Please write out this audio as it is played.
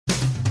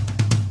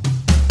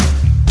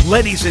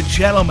Ladies and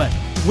gentlemen,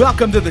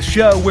 welcome to the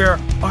show where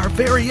our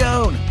very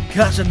own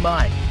Cousin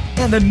Mike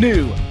and the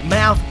new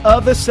Mouth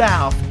of the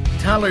South,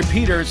 Tyler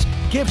Peters,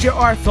 gives you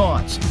our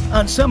thoughts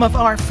on some of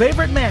our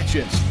favorite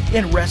matches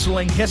in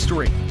wrestling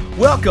history.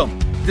 Welcome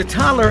to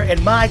Tyler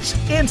and Mike's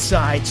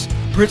Insights,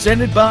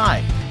 presented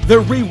by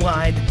the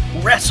Rewind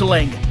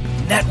Wrestling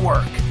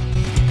Network.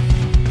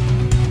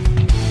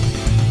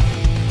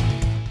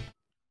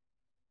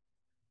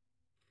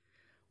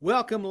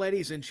 Welcome,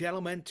 ladies and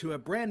gentlemen, to a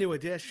brand new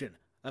edition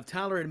of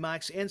Tyler and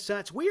Mike's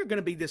Insights. We are going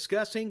to be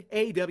discussing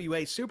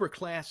AWA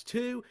Superclass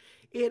 2.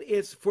 It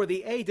is for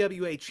the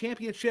AWA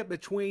Championship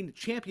between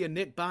champion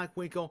Nick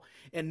Bockwinkel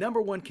and number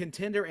one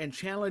contender and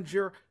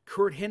challenger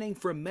Curt Henning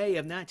from May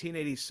of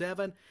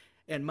 1987.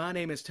 And my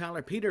name is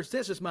Tyler Peters.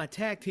 This is my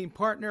tag team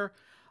partner,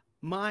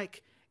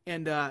 Mike.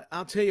 And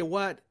I'll tell you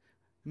what,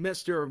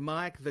 Mr.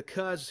 Mike, the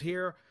cuz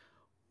here,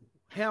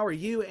 how are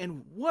you?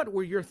 And what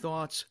were your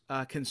thoughts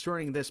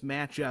concerning this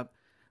matchup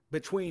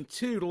between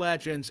two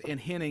legends in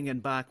Henning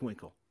and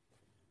Bockwinkel?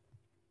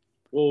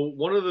 Well,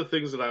 one of the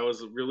things that I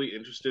was really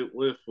interested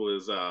with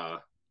was,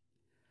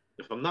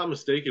 if I'm not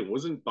mistaken,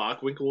 wasn't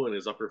Bockwinkel in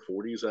his upper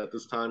 40s at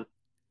this time?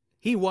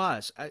 He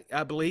was.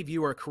 I believe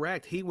you are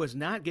correct. He was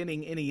not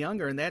getting any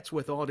younger, and that's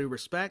with all due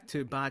respect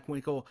to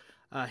Bockwinkel.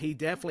 He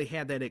definitely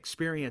had that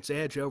experience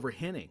edge over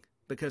Henning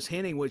because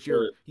Henning was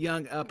your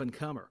young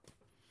up-and-comer.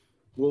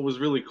 What was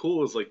really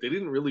cool is, like, they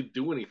didn't really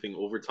do anything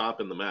over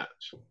top in the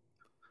match.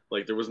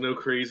 Like, there was no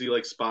crazy,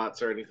 like,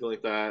 spots or anything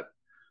like that.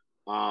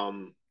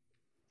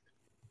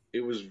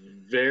 It was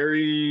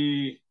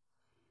very,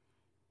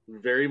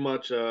 very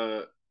much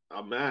a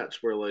match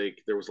where, like,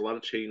 there was a lot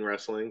of chain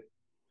wrestling.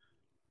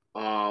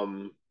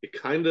 It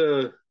kind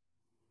of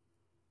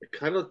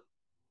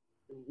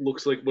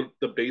looks like what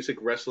the basic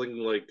wrestling,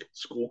 like,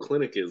 school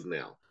clinic is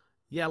now.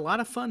 Yeah, a lot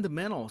of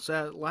fundamentals.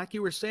 Like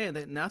you were saying,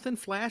 that nothing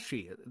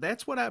flashy.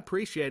 That's what I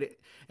appreciate.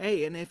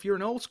 Hey, and if you're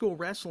an old school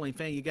wrestling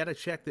fan, you got to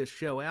check this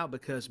show out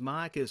because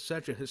Mike is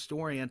such a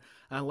historian.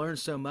 I learned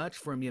so much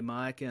from you,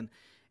 Mike, and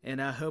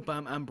I hope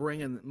I'm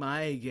bringing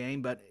my A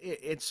game. But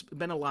it's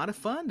been a lot of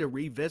fun to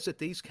revisit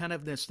these kind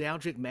of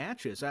nostalgic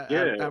matches.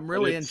 I'm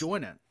really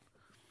enjoying it.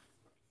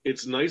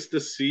 It's nice to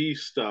see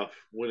stuff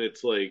when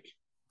it's like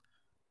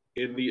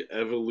in the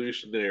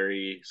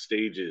evolutionary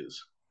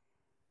stages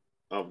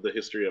of the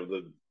history of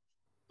the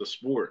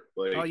sport.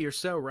 Like, oh, you're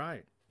so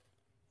right.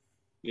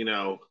 You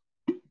know,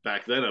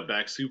 back then a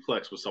back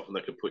suplex was something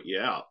that could put you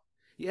out.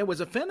 Yeah, it was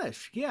a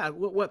finish. Yeah,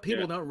 what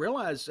people don't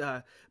realize,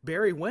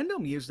 Barry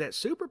Windham used that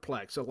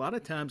superplex a lot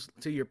of times,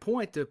 to your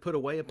point, to put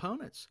away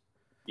opponents.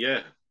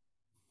 Yeah.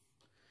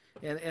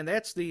 And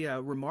that's the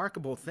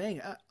remarkable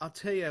thing. I'll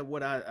tell you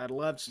what I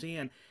loved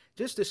seeing,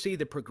 just to see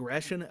the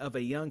progression of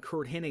a young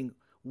Curt Henning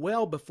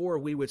well before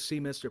we would see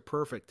Mr.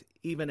 Perfect,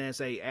 even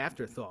as a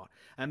afterthought.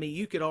 I mean,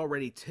 you could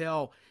already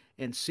tell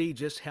and see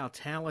just how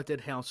talented,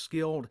 how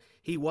skilled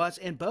he was.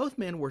 And both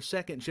men were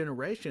second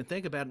generation.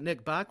 Think about it.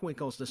 Nick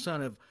Bockwinkel's the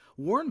son of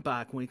Warren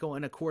Bockwinkel.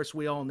 And, of course,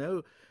 we all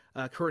know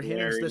Curt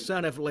Henning's the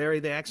son of Larry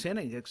the Axe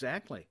Henning.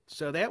 Exactly.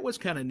 So that was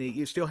kind of neat.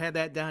 You still had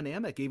that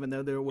dynamic, even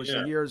though there was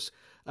a year's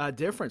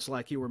difference,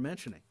 like you were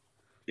mentioning.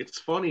 It's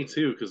funny,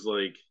 too, because,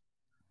 like,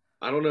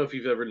 I don't know if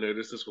you've ever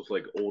noticed this with,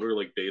 like, older,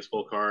 like,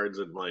 baseball cards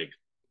and, like,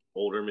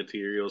 older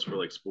materials for,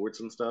 like, sports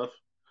and stuff.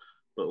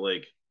 But,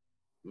 like,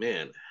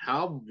 man,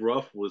 how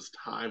rough was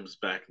times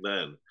back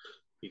then?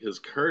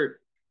 Because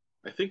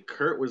I think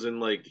Curt was in,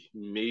 like,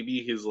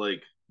 maybe his,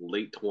 like,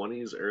 late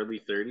 20s, early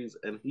 30s,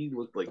 and he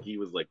looked like he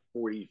was, like,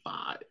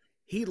 45.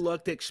 He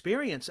looked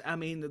experienced. I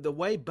mean, the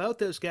way both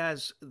those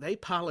guys, they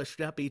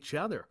polished up each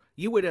other.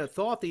 You would have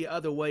thought the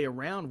other way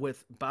around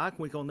with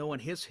Bockwinkel knowing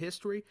his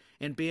history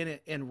and being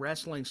in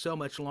wrestling so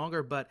much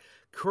longer. But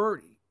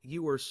Curt,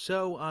 you were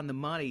so on the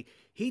money.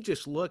 He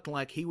just looked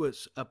like he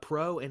was a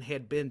pro and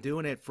had been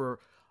doing it for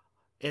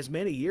as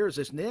many years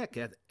as Nick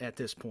at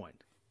this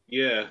point.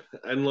 Yeah,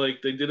 and,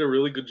 like, they did a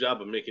really good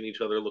job of making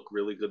each other look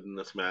really good in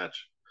this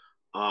match.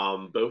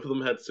 Both of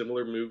them had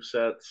similar move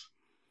sets.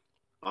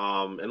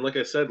 And like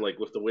I said, like,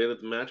 with the way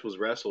that the match was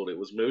wrestled, it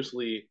was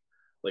mostly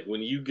like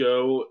when you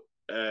go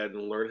and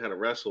learn how to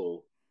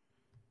wrestle,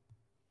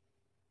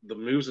 the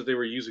moves that they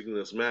were using in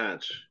this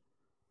match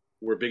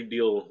were a big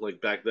deal, like,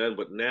 back then,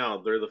 but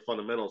now they're the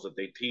fundamentals that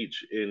they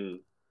teach in.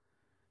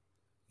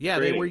 Yeah,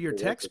 they were your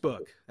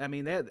textbook. I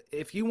mean,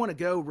 if you want to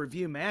go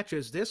review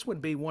matches, this would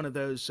be one of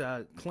those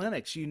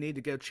clinics you need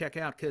to go check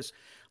out because,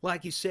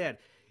 like you said,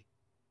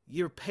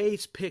 your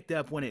pace picked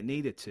up when it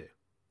needed to.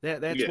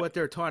 That's what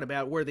they're talking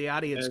about, where the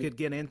audience could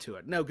get into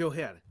it. No, go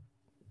ahead.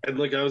 And,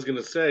 like, I was going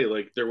to say,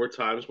 like, there were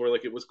times where,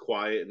 like, it was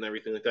quiet and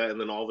everything like that, and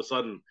then all of a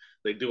sudden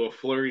they do a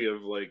flurry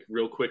of, like,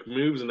 real quick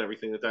moves and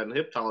everything like that and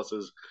hip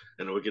tosses,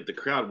 and it would get the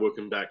crowd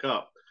woken back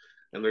up.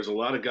 And there's a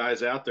lot of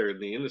guys out there in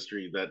the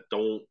industry that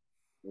don't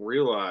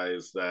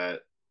realize that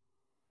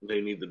they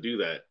need to do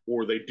that,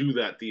 or they do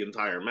that the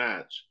entire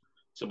match.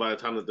 So by the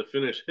time that the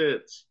finish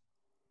hits,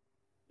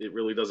 it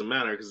really doesn't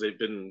matter because they've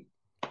been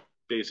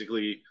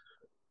basically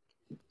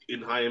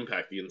in high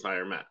impact the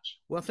entire match.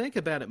 Well, think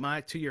about it,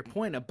 Mike. To your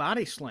point, a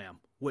body slam.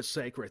 was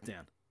sacred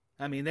then.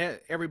 I mean,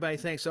 that everybody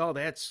thinks, oh,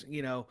 that's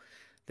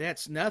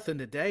nothing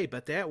today,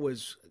 but that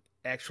was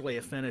actually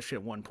a finish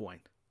at one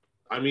point.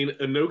 I mean,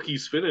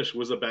 Inoki's finish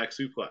was a back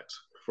suplex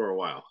for a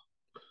while,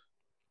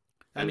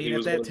 I and mean, he if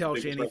was one that of the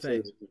tells you biggest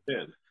anything. wrestlers in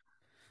Japan.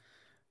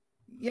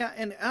 Yeah,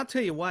 and I'll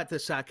tell you what, the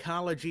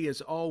psychology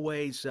is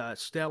always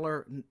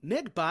stellar.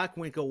 Nick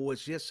Bockwinkel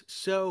was just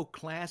so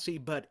classy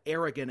but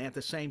arrogant at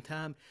the same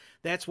time.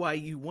 That's why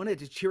you wanted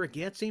to cheer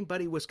against him,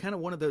 but he was kind of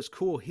one of those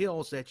cool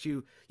heels that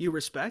you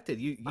respected.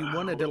 You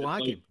wanted Wow, to it's like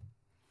like him.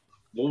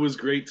 what was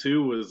great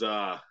too was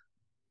the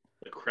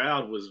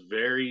crowd was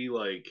very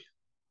like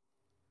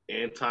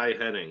anti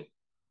Henning.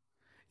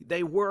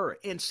 They were.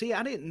 And see,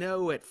 I didn't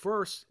know at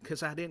first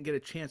because I didn't get a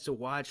chance to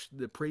watch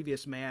the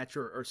previous match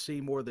or see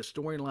more of the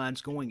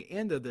storylines going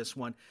into this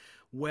one,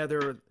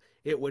 whether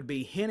it would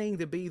be Henning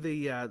to be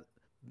the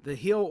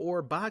heel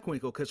or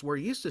Bockwinkel because we're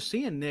used to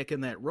seeing Nick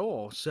in that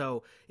role.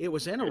 So it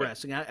was Yeah,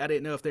 interesting. I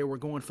didn't know if they were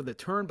going for the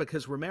turn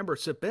because remember,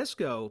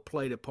 Sabisco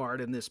played a part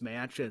in this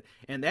match,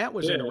 and that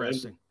was yeah,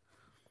 interesting.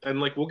 and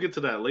like we'll get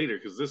to that later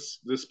because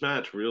this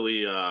match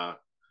really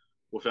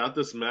without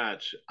this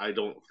match I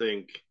don't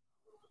think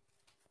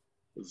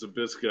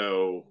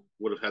Zabisco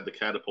would have had the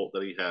catapult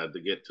that he had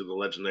to get to the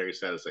legendary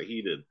status that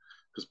he did.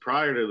 Because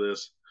prior to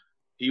this,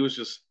 he was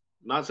just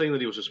not saying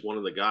that he was just one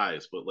of the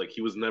guys, but like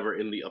he was never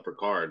in the upper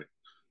card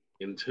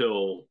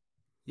until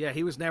Yeah,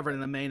 he was never in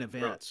the main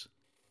events.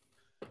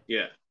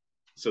 yeah.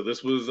 So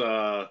this was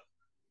a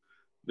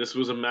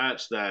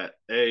match that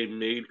A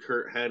made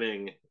Kurt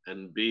Hennig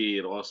and B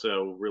it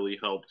also really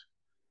helped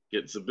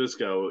get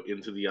Zabisco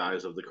into the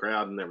eyes of the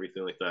crowd and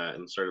everything like that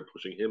and started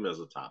pushing him as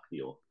a top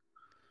heel.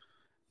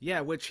 Yeah,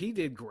 which he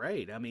did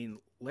great. I mean,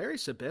 Larry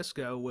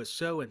Sabisco was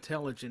so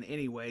intelligent,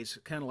 anyways,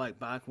 kind of like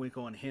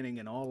Bockwinkel and Henning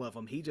and all of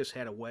them. He just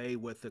had a way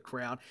with the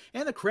crowd,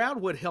 and the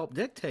crowd would help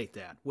dictate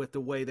that with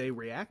the way they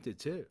reacted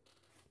too.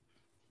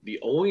 The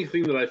only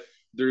thing that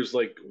there's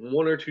like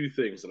one or two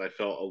things that I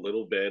felt a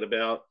little bad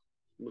about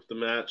with the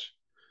match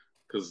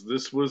because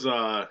this was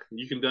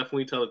you can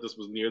definitely tell that this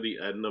was near the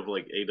end of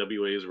like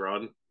AWA's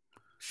run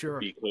Sure.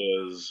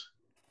 because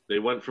they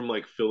went from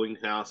like filling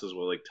houses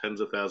with like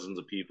tens of thousands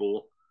of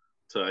people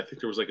to I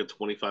think there was like a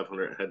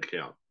 2,500 head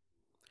count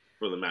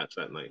for the match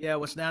that night. Yeah, it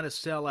was not a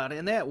sellout,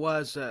 and that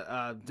was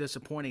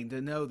disappointing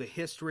to know the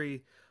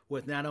history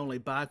with not only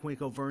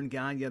Bockwinkel, Vern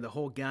Gagne, the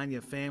whole Gagne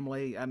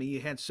family. I mean,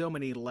 you had so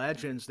many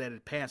legends that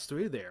had passed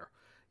through there,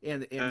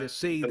 and to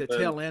see And the then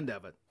tail end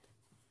of it.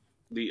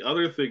 the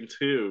other thing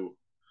too,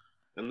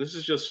 and this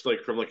is just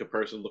like from like a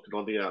person looking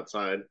on the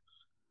outside,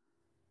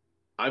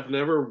 I've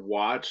never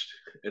watched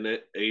an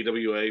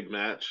AWA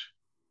match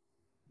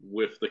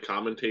with the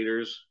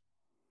commentators,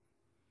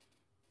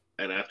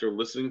 and after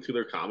listening to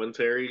their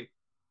commentary,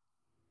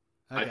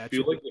 I I got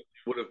feel you. like if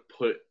they would have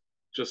put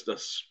just a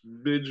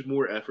smidge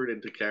more effort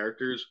into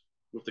characters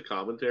with the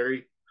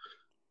commentary,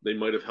 they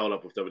might have held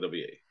up with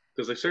WWE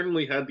because they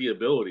certainly had the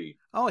ability.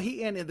 Oh,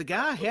 he and the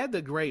guy had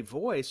the great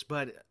voice,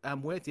 but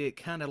I'm with you. It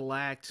kind of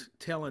lacked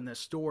telling the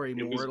story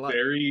It more. was Like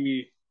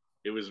very,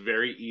 it was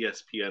very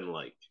ESPN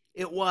like.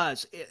 it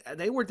was.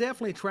 They were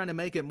definitely trying to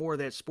make it more of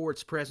that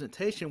sports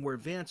presentation where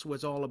Vince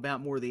was all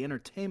about more the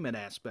entertainment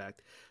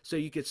aspect. So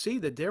you could see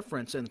the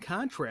difference and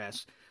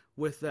contrast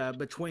with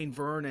between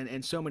Vern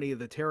and so many of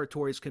the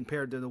territories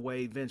compared to the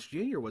way Vince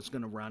Jr. was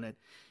going to run it.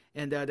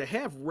 And to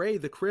have Ray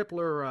the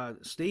Crippler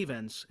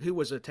Stevens, who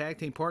was a tag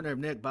team partner of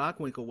Nick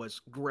Bockwinkel, was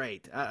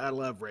great. I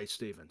love Ray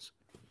Stevens.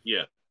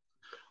 Yeah.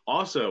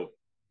 Also,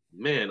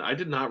 man, I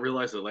did not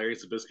realize that Larry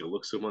Zbyszko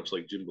looked so much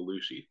like Jim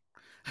Belushi.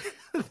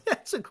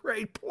 That's a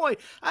great point.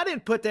 I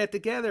didn't put that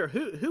together.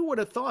 Who would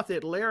have thought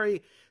that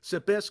Larry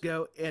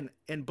Sabisco and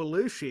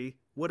Belushi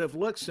would have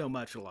looked so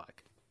much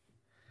alike?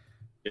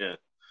 Yeah.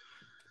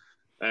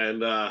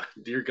 And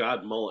dear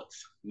God,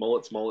 mullets,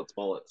 mullets, mullets,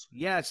 mullets.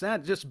 Yeah, it's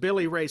not just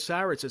Billy Ray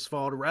Cyrus's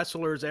fault.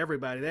 Wrestlers,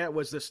 everybody. That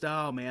was the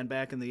style, man,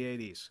 back in the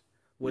 80s.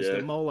 Was the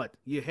Yeah. mullet.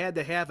 You had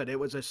to have it. It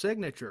was a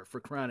signature for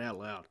crying out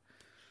loud.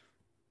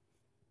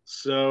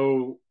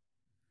 So,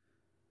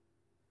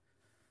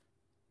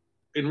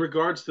 in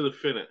regards to the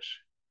finish,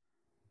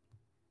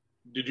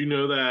 did you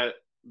know that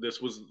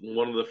this was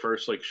one of the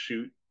first like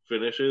shoot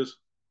finishes?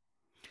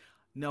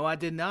 No, I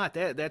did not.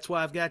 That's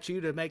why I've got you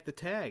to make the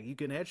tag. You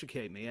can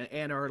educate me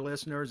and our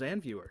listeners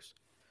and viewers.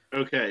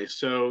 Okay,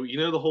 so you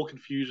know the whole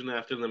confusion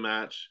after the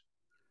match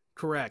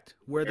Correct.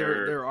 Where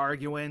where they're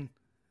arguing.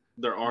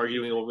 they're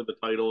arguing over the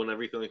title and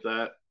everything like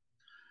that.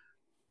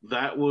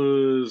 That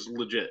was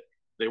legit.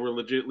 They were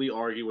legitly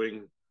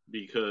arguing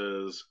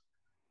because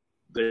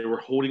they were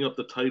holding up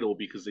the title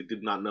because they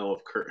did not know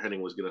if Kurt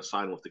Hennig was going to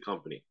sign with the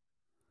company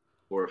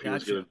or if he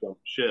was going Gotcha. to jump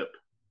ship.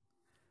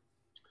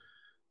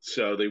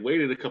 So they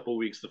waited a couple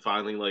weeks to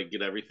finally like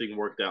get everything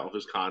worked out with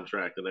his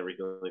contract and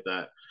everything like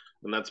that.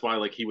 And that's why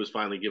like he was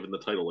finally given the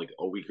title like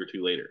a week or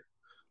two later.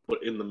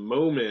 But in the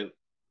moment,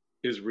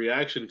 his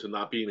reaction to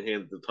not being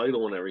handed the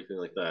title and everything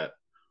like that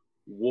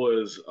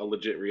was a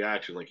legit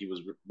reaction. Like he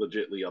was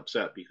legitly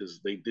upset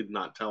because they did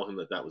not tell him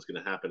that that was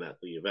going to happen at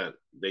the event.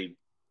 They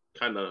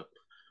kind of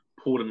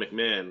pulled a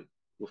McMahon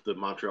with the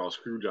Montreal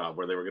screw job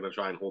where they were going to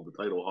try and hold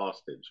the title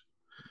hostage.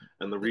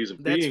 And the reason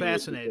That's being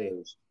was fascinating.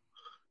 because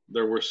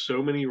there were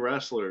so many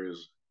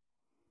wrestlers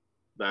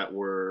that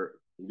were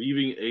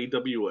leaving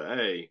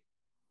AWA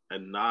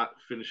and not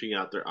finishing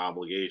out their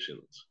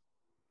obligations.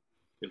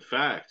 In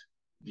fact,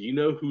 do you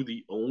know who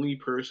the only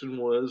person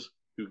was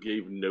who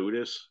gave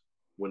notice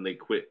when they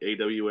quit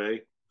AWA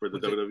for the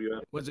Was it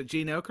WWF? was it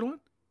Gene Okerlund?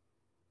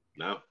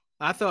 No,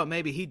 I thought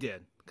maybe he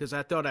did because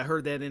I thought I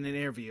heard that in an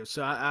interview,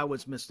 so I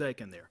was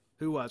mistaken there.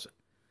 Who was it?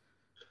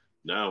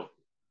 no,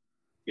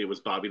 it was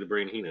Bobby the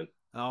Brain Heenan.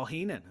 Oh,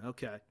 Heenan.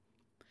 Okay.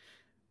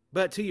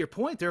 But to your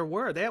point,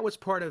 that was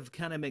part of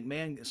kind of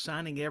McMahon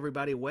signing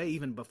everybody away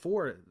even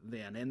before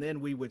then, and then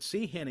we would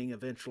see Henning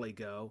eventually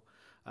go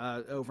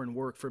over and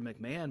work for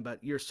McMahon.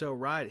 But you're so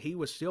right; he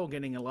was still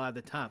getting a lot of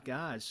the top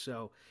guys.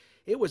 So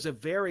it was a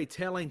very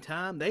telling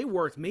time. They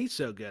worked me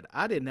so good.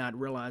 I did not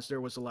realize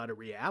there was a lot of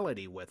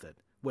reality with it,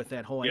 with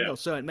that whole Yeah, angle.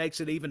 So it makes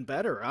it even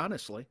better,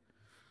 honestly.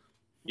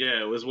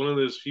 yeah, it was one of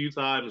those few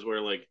times where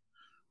like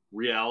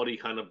reality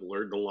kind of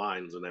blurred the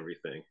lines and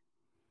everything.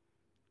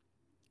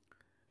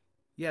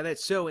 Yeah,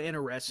 that's so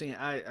interesting.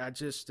 I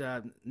just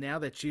now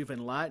that you've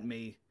enlightened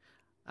me,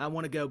 I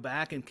want to go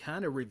back and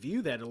kind of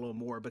review that a little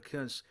more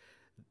because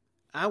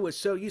I was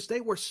so used. They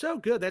were so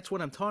good. That's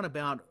what I'm talking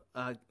about.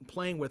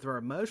 Playing with our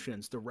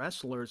emotions, the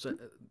wrestlers,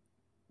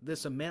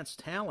 this immense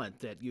talent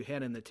that you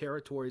had in the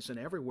territories and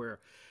everywhere.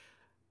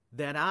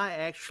 That I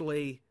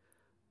actually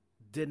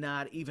did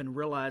not even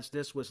realize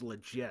this was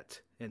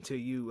legit until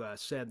you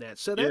said that.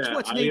 So that's Yeah,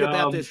 what's I neat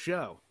about this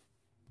show.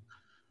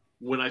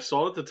 when I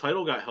saw that the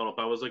title got held up,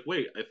 I was like,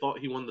 wait, I thought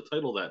he won the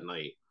title that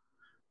night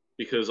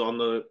because on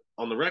the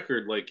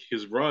record, like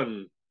his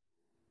runs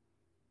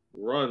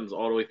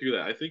all the way through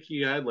that. I think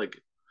he had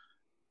like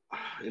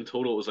in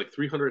total it was like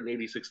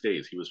 386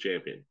 days he was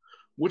champion,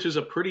 which is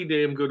a pretty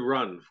damn good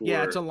run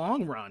Yeah, it's a for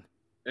long run.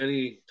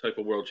 any type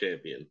of world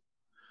champion.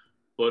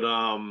 But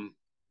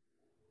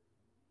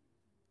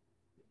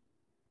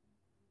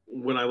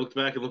when I looked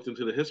back and looked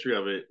into the history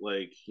of it,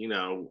 like,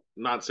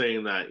 not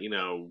saying that,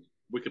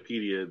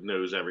 Wikipedia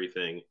knows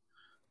everything.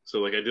 So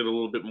like I did a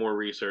little bit more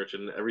research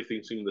and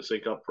everything seemed to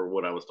sync up for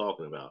what I was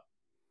talking about.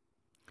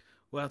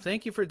 Well,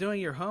 thank you for doing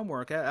your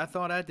homework. I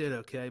thought I did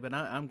okay, but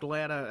I'm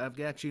glad I've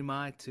got you,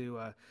 Mike, to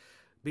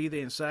be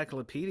the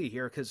encyclopedia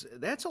here because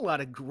that's a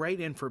lot of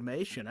great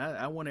information.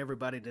 I want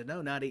everybody to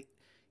know.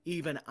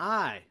 Even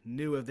I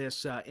knew of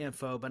this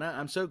info, but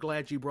I'm so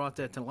glad you brought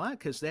that to light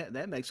because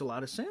that makes a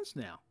lot of sense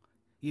now.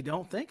 You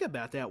don't think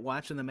about that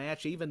watching the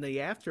match, even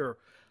the after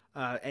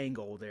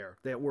angle there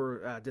that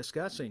we're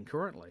discussing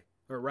currently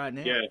or right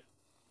now. Yeah.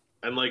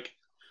 And like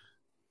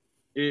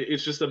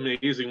it's just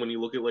amazing when you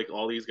look at like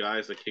all these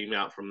guys that came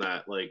out from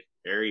that like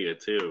area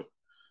too.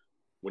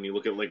 When you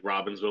look at like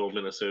Robbinsville,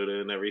 Minnesota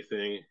and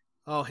everything.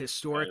 Oh, And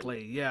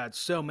historically, yeah, it's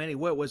so many.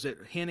 What was it?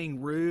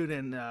 Henning, Rude,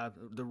 and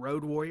the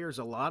Road Warriors.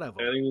 A lot of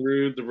them. Henning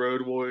Rude, the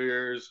Road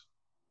Warriors,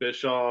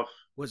 Bischoff.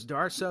 Was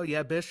Darso?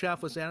 Yeah,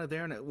 Bischoff was out of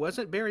there, and it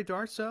wasn't Barry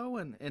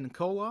Darso and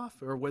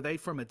Koloff, or were they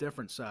from a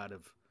different side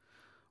of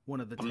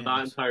one of the I'm not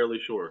towns? entirely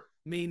sure.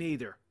 Me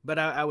neither. But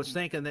I was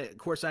thinking that, of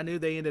course, I knew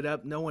they ended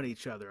up knowing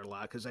each other a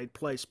lot because they'd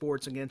play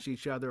sports against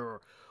each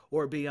other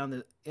or be on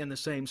the in the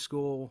same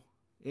school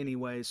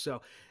anyway.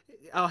 So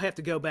I'll have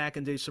to go back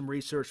and do some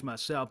research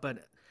myself.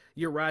 But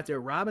you're right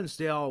there.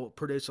 Robbinsdale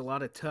produced a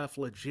lot of tough,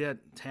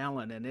 legit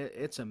talent, and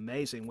it's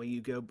amazing when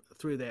you go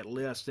through that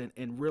list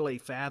and really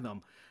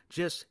fathom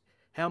just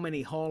how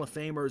many Hall of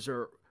Famers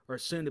or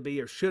soon to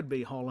be or should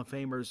be Hall of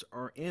Famers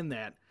are in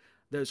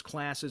those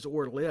classes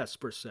or lists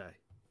per se.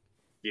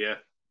 Yeah.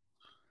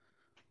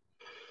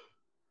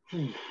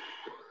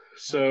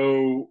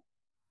 So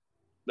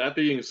that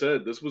being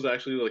said, this was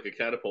actually like a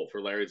catapult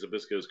for Larry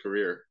Zabisco's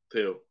career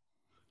too,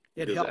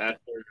 It because helped.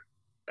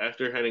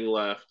 after Henning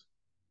left,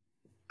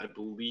 I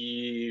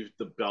believe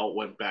the belt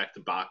went back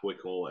to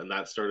Bockwinkel, and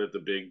that started the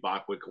big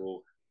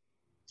Bockwinkel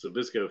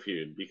Zabisco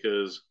feud.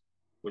 Because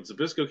when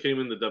Zabisco came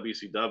in the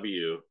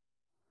WCW,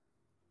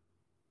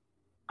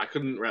 I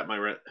couldn't wrap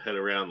my head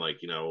around like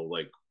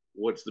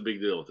what's the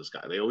big deal with this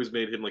guy? They always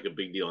made him like a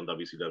big deal in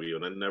WCW,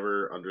 and I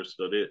never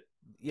understood it.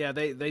 Yeah,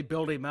 they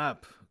built him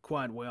up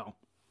quite well.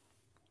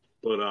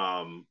 But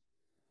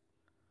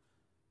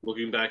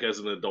looking back as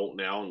an adult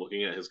now and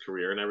looking at his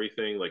career and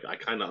everything, like I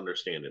kind of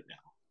understand it now.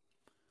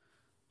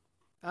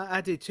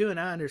 I do too, and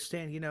I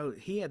understand.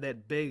 He had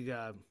that big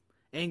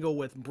angle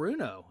with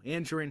Bruno,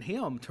 injuring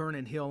him,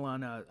 turning heel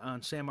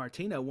on San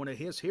Martino, one of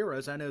his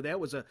heroes. I know that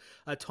was a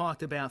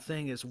talked about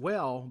thing as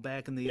well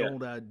back in the Yeah,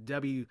 old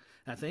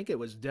I think it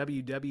was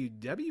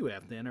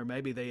WWWF then, or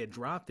maybe they had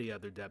dropped the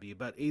other W.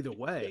 But either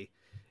way,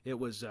 it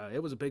was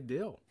a big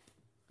deal.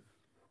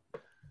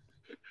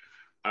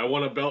 I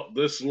want a belt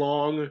this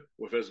long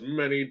with as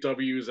many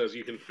W's as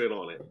you can fit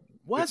on it.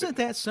 Wasn't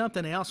that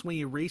something else when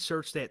you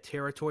researched that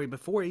territory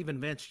before even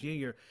Vince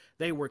Jr.?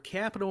 They were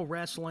Capital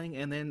Wrestling,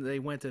 and then they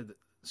went to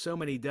so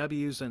many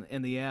W's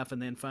and the F,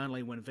 and then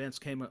finally when Vince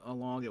came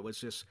along, it was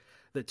just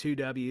the two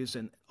W's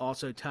and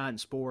also Titan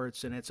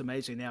Sports, and it's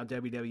amazing now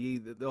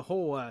WWE, the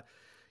whole,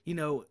 you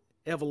know,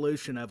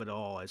 evolution of it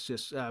all. It's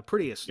just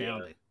pretty Yeah,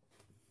 astounding.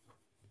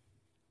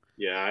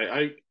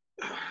 yeah.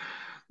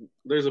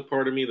 There's a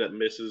part of me that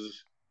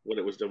misses when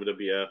it was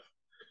WWF.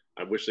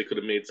 I wish they could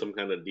have made some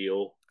kind of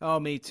deal. Oh,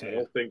 me I too.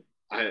 don't think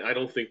I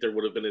don't think there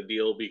would have been a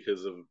deal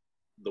because of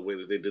the way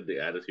that they did the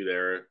Attitude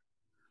Era.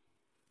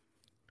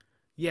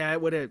 Yeah,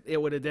 it would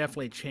have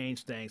definitely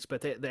changed things.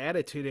 But the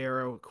Attitude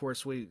Era, of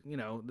course, we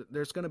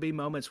there's going to be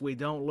moments we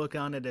don't look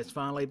on it as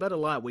fondly, but a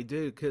lot we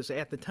do because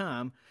at the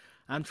time,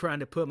 I'm trying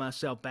to put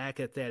myself back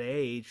at that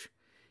age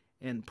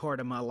and part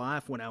of my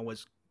life when I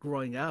was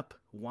growing up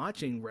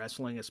watching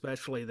wrestling,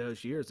 especially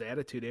those years, the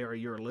Attitude Era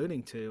you're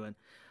alluding to, and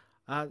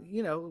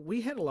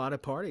we had a lot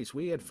of parties.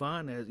 We had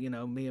fun, as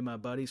me and my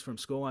buddies from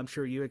school. I'm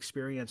sure you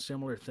experienced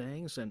similar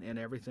things and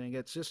everything.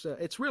 It's just,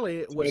 it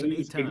was a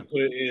neat Teddy's been time.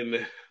 put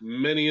in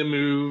many a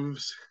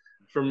moves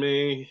for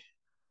me,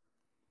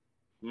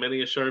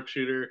 many a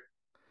sharpshooter,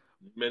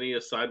 many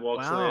a sidewalk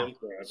Wow. slam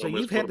where I've So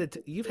almost put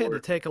him you've had to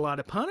forward. take a lot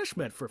of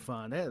punishment for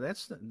fun.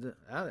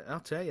 I'll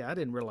tell you, I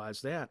didn't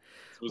realize that.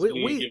 This was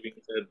me We giving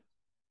Ted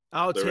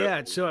Oh, the rest.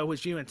 Ted. So it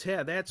was you and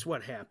Ted. That's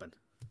what happened.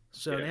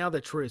 So Yeah. now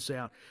the truth's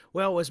out.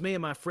 Well, it was me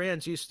and my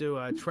friends used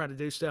to try to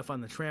do stuff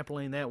on the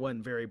trampoline. That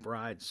wasn't very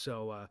bright.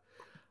 So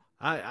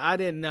I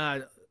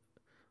didn't.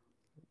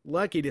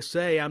 Lucky to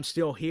say, I'm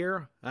still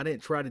here. I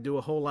didn't try to do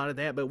a whole lot of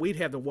that, but we'd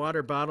have the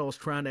water bottles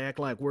trying to act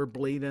like we're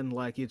bleeding,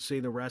 like you'd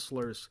see the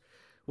wrestlers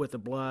with the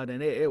blood,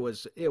 and it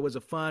was a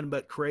fun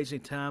but crazy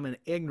time, an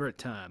ignorant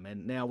time,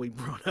 and now we've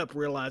grown up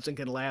realizing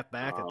can laugh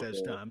back at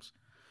those Man. times.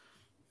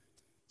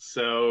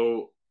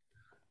 So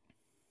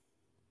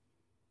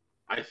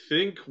I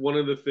think one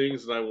of the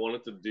things that I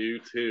wanted to do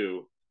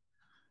too,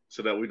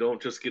 so that we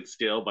don't just get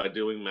stale by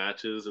doing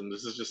matches, and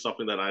this is just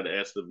something that I'd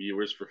ask the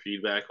viewers for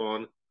feedback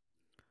on.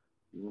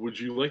 Would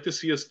you like to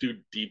see us do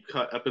deep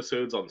cut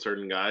episodes on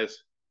certain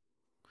guys?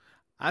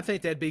 I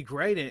think that'd be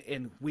great,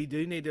 and we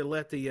do need to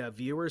let the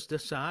viewers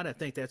decide. I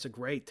think that's a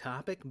great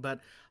topic, but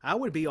I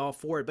would be all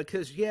for it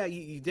because, yeah,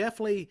 you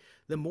definitely,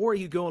 the more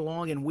you go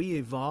along and we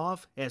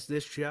evolve as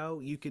this show,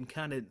 you can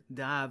kind of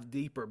dive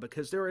deeper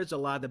because there is a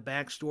lot of the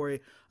backstory,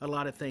 a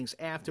lot of things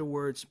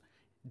afterwards,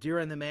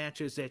 during the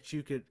matches that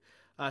you could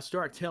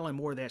start telling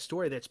more of that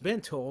story that's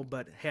been told,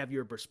 but have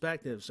your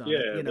perspectives on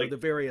it, Yeah, the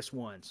various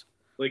ones.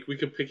 we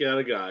could pick out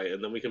a guy,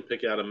 and then we can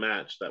pick out a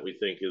match that we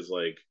think is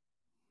like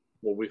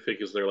what we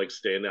think is their like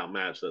standout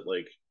match that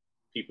like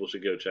people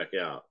should go check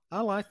out.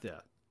 I like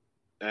that.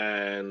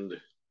 And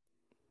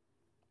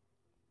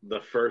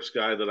the first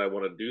guy that I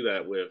want to do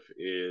that with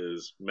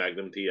is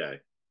Magnum TA.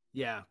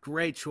 Yeah,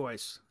 great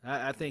choice.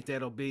 I think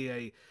that'll be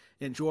a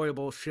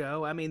enjoyable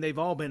show. I mean, they've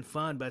all been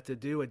fun, but to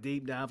do a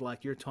deep dive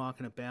like you're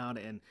talking about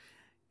and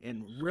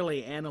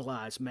really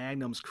analyze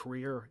Magnum's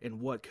career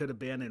and what could have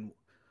been and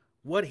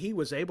what he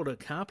was able to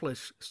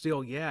accomplish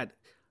still yet,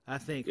 I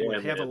think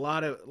would Yeah, have man.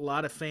 a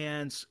lot of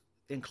fans,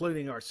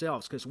 including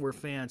ourselves, because we're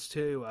fans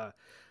too.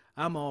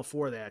 I'm all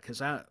for that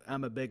because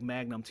I'm a big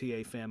Magnum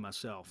TA fan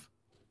myself.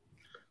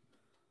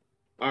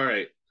 All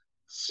right.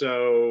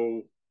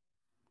 So,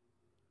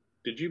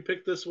 did you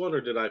pick this one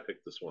or did I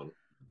pick this one?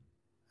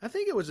 I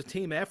think it was a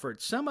team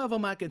effort. Some of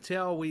them I can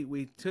tell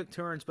we took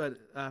turns, but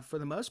for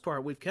the most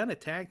part, we've kind of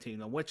tag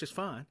teamed them, which is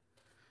fine.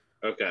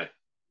 Okay.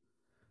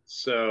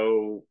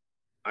 So,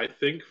 I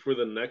think for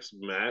the next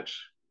match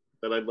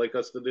that I'd like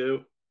us to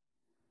do,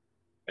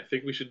 I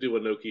think we should do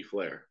Anoki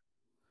Flair.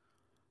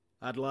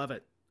 I'd love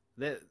it.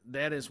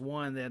 That is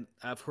one that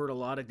I've heard a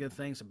lot of good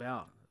things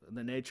about.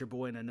 The Nature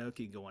Boy and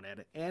Inoki going at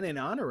it, and in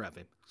honor of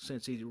him,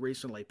 since he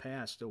recently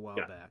passed a while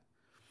Yeah. back.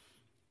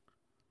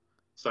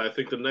 So, I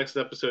think the next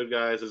episode,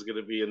 guys, is going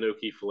to be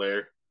Anoki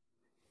Flair.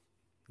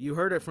 You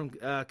heard it from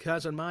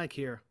cousin Mike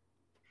here.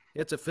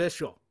 It's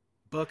official.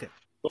 Book it.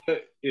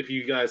 But if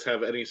you guys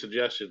have any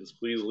suggestions,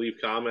 please leave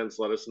comments.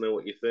 Let us know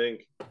what you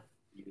think.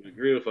 You can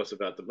agree with us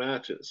about the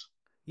matches.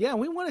 Yeah,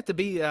 we want it to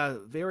be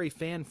very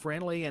fan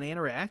friendly and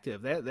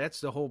interactive.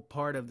 That's the whole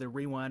part of the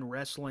Rewind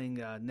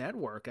Wrestling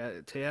Network.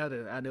 Ted,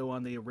 I know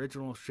on the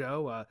original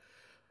show,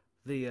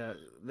 the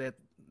that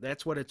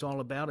that's what it's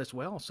all about as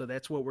well. So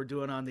that's what we're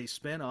doing on these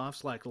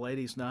spinoffs like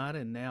Ladies Night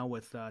and now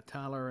with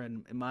Tyler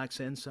and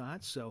Mike's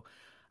Insights. So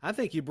I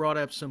think you brought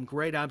up some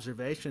great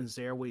observations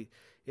there. We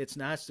It's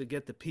nice to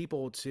get the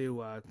people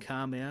to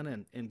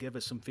comment and give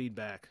us some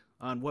feedback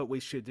on what we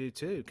should do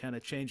too, kind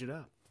of change it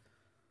up.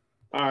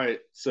 All right.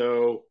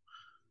 So,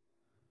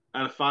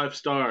 out of 5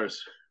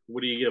 stars,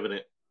 what are you giving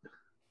it?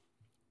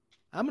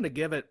 I'm going to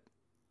give it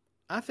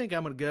I think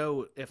I'm going to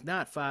go, if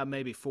not five,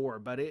 maybe four,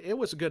 but it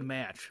was a good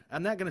match.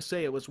 I'm not going to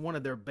say it was one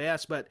of their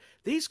best, but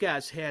these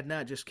guys had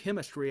not just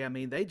chemistry. I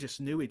mean, they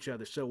just knew each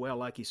other so well,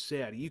 like you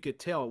said. You could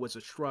tell it was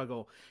a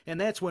struggle. And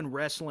that's when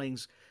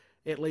wrestling's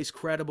at least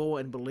credible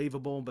and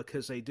believable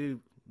because they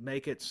do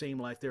make it seem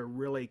like they're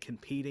really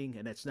competing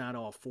and it's not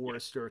all Yeah.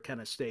 forced or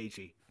kind of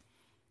stagey.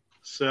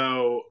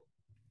 So,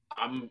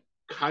 I'm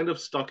kind of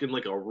stuck in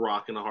like a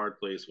rock and a hard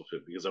place with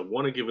it because I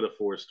want to give it a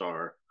 4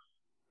 star,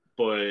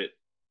 but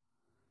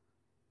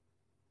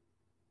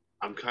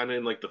I'm kind of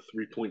in like the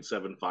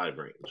 3.75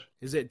 range.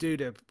 Is it due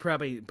to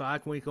probably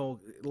Bockwinkel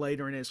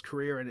later in his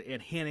career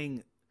and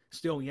Henning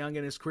still young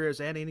in his career? Is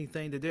that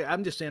anything to do?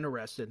 I'm just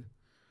interested.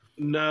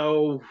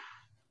 No,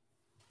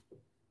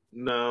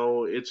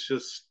 no, it's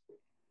just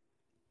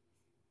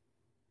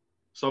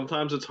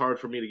sometimes it's hard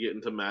for me to get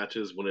into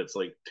matches when it's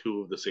like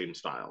two of the same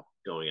style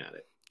going at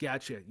it.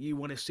 Gotcha. You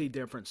want to see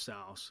different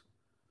styles.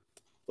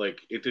 Like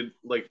it did,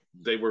 like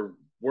they were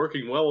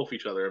working well with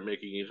each other and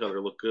making each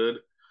other look good,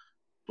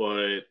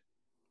 but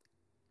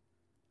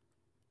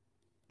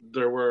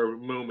there were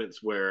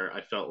moments where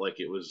I felt like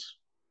it was,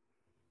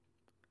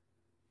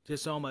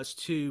 Just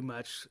almost too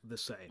much the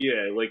same.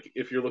 yeah, like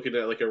if you're looking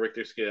at like a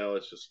Richter scale,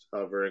 it's just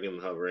hovering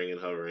and hovering and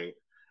hovering,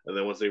 and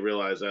then once they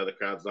realized that the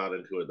crowd's not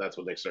into it, that's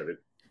when they started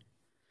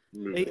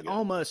moving They again.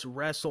 almost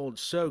wrestled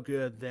so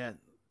good that,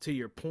 to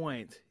your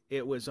point,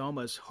 it was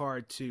almost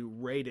hard to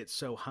rate it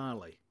so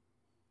highly.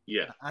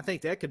 Yeah, I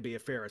think that could be a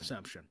fair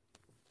assumption.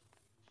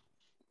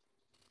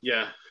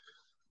 yeah.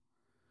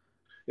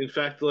 In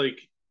fact, like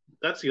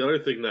that's the other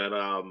thing that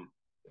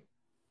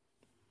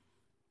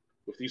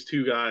with these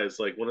two guys,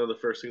 like one of the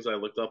first things I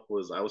looked up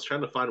was I was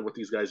trying to find what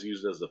these guys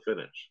used as the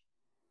finish.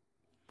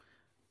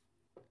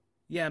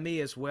 Yeah,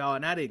 me as well.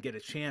 And I didn't get a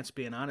chance,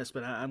 being honest,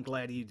 but I'm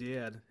glad you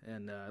did,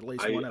 and at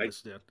least I, one of I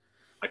us did.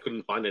 I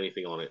couldn't find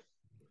anything on it.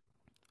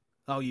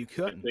 Oh, you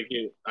couldn't.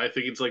 I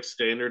think it's like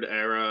standard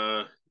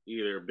era,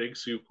 either big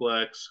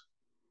suplex,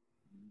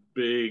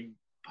 big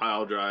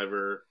pile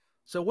driver,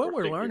 So what or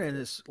we're figure learning four.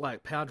 is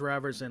like power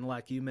drivers and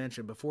like you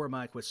mentioned before,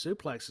 Mike, with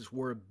suplexes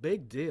were a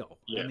big deal.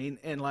 I Yeah, mean,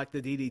 and like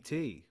the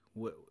DDT,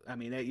 I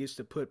mean, that used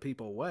to put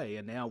people away,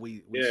 and now we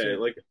see yeah. it.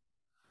 Like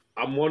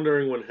I'm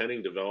wondering when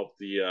Henning developed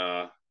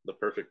the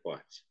perfect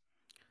plex.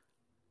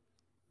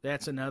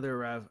 That's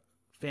another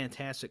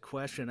fantastic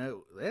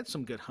question. That's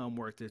some good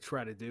homework to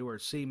try to do, or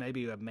see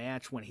maybe a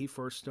match when he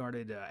first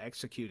started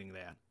executing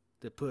that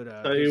to put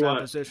Tell his you what,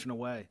 opposition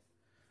away.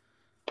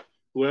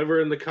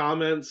 whoever in the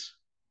comments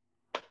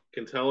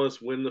can tell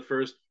us when the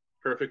first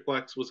perfect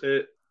plex was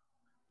hit,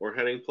 or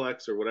Henning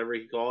plex, or whatever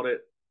he called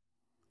it,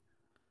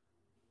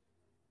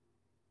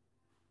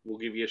 we'll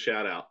give you a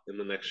shout out in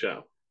the next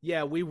show.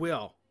 Yeah, we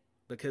will,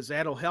 because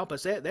that'll help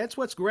us. That's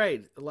what's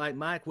great. Like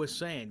Mike was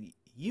saying,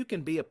 you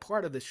can be a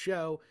part of the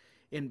show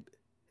and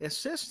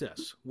assist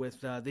us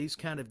with these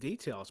kind of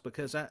details,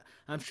 because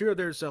I'm sure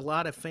there's a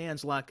lot of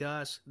fans like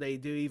us. They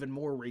do even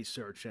more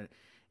research and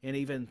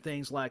even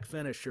things like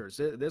finishers.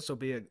 This will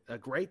be a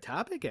great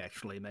topic,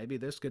 actually. Maybe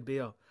this could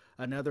be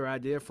another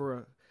idea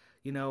for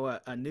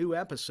a new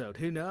episode.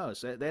 Who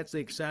knows? That's the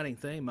exciting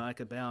thing, Mike,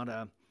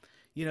 about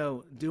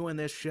doing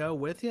this show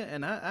with you.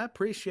 And I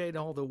appreciate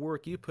all the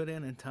work you put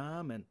in and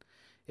time. And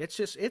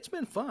it's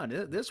been fun.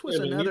 This was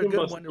Yeah, man, you've another been good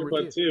one busting to your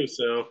butt review. too,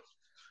 so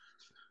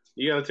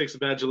you got to take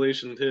some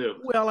adulation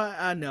too. Well,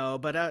 I know,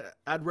 but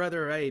I'd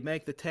rather, hey,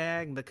 make the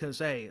tag because,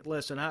 hey,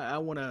 listen, I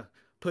want to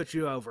put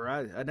you over.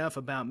 Enough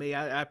about me.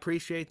 I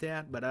appreciate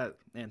that,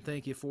 and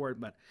thank you for it,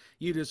 but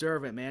you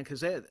deserve it, man,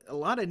 because a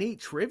lot of neat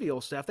trivial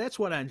stuff. That's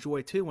what I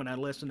enjoy, too, when I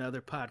listen to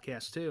other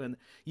podcasts, too, and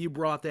you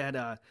brought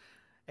that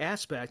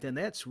aspect, and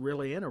that's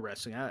really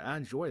interesting. I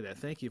enjoy that.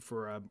 Thank you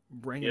for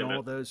bringing Yeah, man.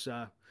 all those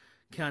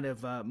kind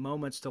of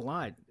moments to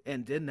light,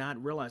 and did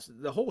not realize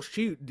the whole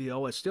shoot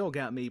deal has still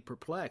got me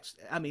perplexed.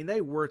 I mean, they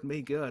worked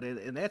me good,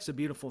 and that's the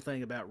beautiful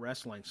thing about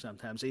wrestling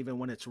sometimes, even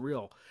when it's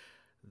real,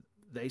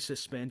 they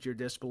suspend your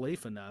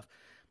disbelief enough.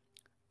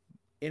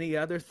 Any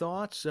other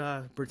thoughts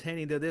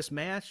pertaining to this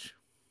match?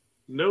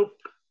 Nope,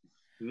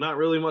 not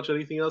really much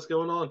anything else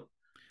going on.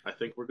 I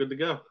think we're good to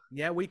go.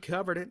 Yeah, we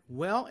covered it.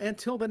 Well,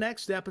 until the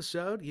next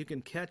episode, you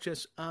can catch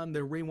us on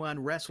the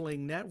Rewind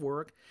Wrestling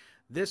Network.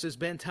 This has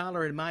been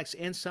Tyler and Mike's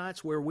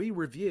Insights, where we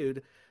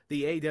reviewed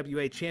the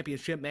AWA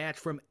Championship match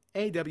from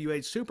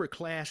AWA Super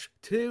Clash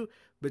 2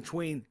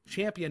 between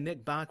champion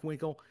Nick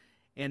Bockwinkel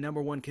and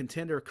number one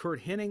contender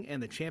Kurt Henning,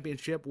 and the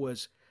championship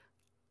was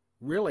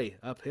really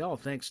uphill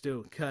thanks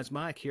to Cuz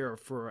Mike here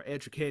for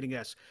educating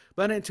us.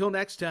 But until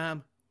next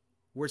time,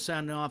 we're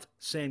signing off,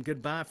 saying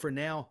goodbye for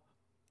now,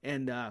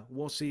 and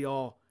we'll see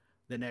y'all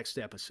the next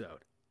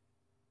episode.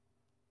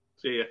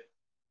 See ya.